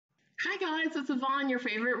Hi guys, it's Yvonne, your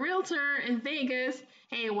favorite realtor in Vegas.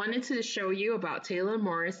 Hey, I wanted to show you about Taylor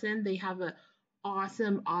Morrison. They have an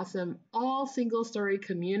awesome all single story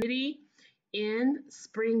community in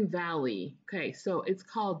Spring Valley. Okay, so it's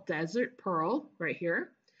called Desert Pearl right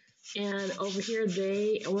here. And over here,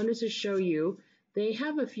 I wanted to show you, they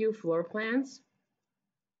have a few floor plans.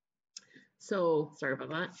 So sorry about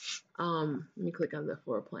that. Let me click on the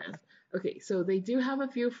floor plan. Okay, so they do have a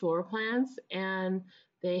few floor plans, and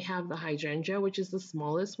they have the hydrangea, which is the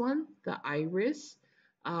smallest one, the iris,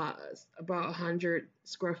 uh, about 100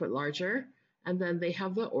 square foot larger, and then they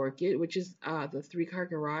have the orchid, which is the three-car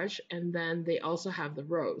garage, and then they also have the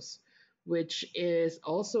rose, which is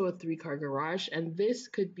also a three-car garage, and this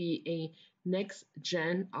could be a next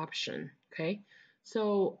gen option. Okay.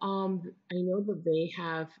 So I know that they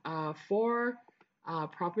have four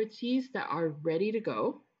properties that are ready to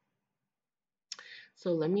go.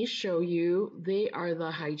 So let me show you. They are the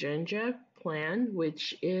hydrangea plan,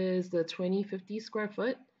 which is the 2050 square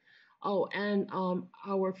foot. Oh, and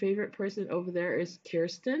our favorite person over there is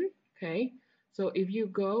Kirsten. Okay. So if you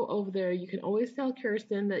go over there, you can always tell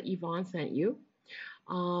Kirsten that Yvonne sent you.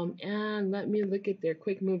 And let me look at their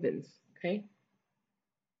quick move-ins. Okay.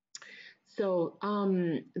 So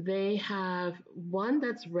they have one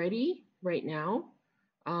that's ready right now.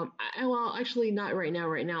 Well, actually, not right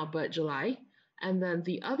now, but July. And then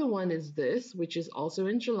the other one is this, which is also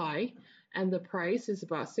in July, and the price is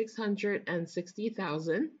about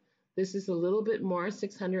 660,000. This is a little bit more,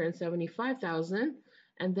 675,000.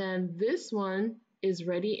 And then this one is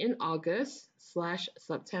ready in August slash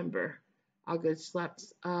September, August slash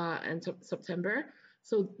and September.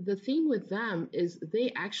 So the thing with them is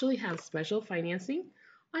they actually have special financing.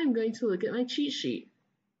 I'm going to look at my cheat sheet.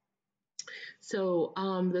 So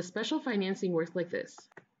the special financing works like this.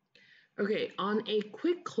 Okay, on a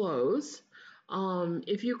quick close,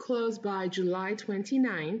 if you close by July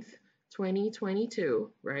 29th,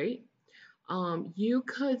 2022, right, you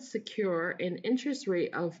could secure an interest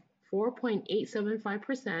rate of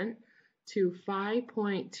 4.875% to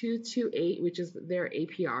 5.228, which is their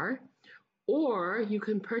APR. Or you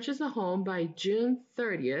can purchase a home by June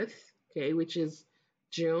 30th, okay, which is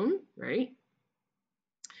June, right?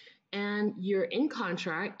 And you're in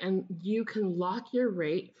contract and you can lock your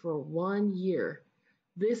rate for 1 year.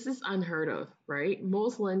 This is unheard of, right?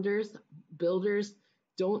 Most lenders, builders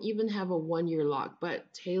don't even have a 1 year lock,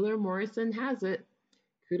 but Taylor Morrison has it.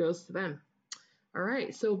 Kudos to them. All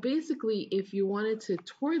right, so basically, if you wanted to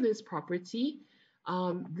tour this property,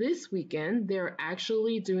 this weekend, they're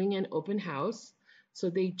actually doing an open house. So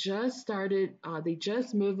they just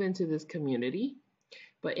moved into this community.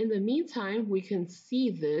 But in the meantime, we can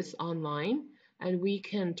see this online and we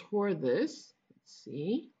can tour this. Let's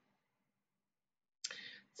see.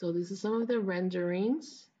 So this is some of the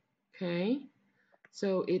renderings. Okay.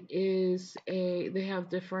 So they have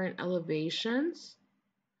different elevations.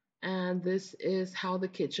 And this is how the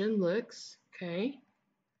kitchen looks. Okay.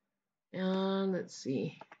 And let's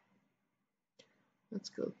see. Let's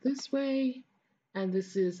go this way. And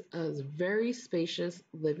this is a very spacious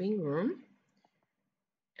living room.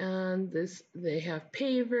 And they have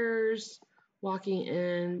pavers. Walking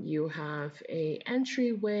in, you have a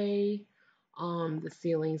entryway. The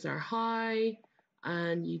ceilings are high.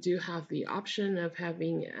 And you do have the option of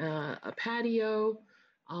having a patio.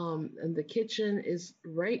 And the kitchen is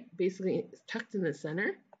basically tucked in the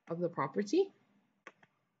center of the property.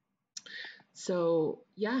 So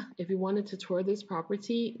yeah, if you wanted to tour this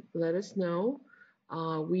property, let us know.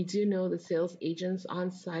 We do know the sales agents on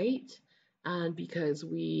site, and because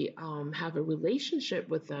we have a relationship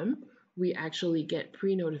with them, we actually get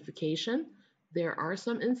pre-notification. There are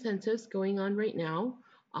some incentives going on right now,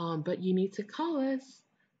 but you need to call us,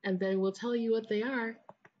 and then we'll tell you what they are.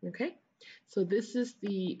 Okay, so this is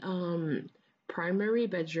the primary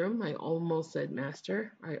bedroom. I almost said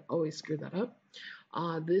master. I always screw that up.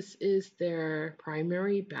 This is their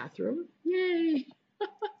primary bathroom. Yay!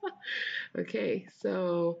 Okay,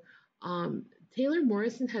 so Taylor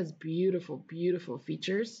Morrison has beautiful, beautiful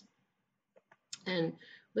features. And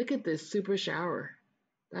look at this super shower.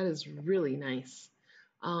 That is really nice.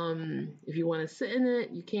 If you want to sit in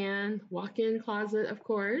it, you can. Walk-in closet, of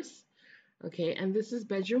course. Okay, and this is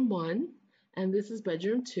bedroom 1, and this is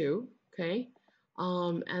bedroom 2. Okay,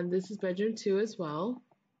 and this is bedroom 2 as well.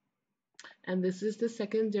 And this is the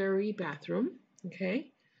secondary bathroom.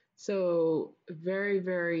 Okay, so very,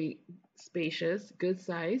 very spacious, good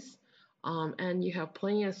size. And you have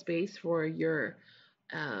plenty of space for your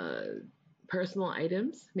personal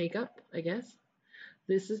items, makeup, I guess.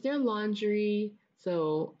 This is their laundry.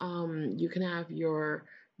 So you can have your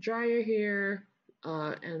dryer here,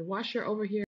 And while you're over here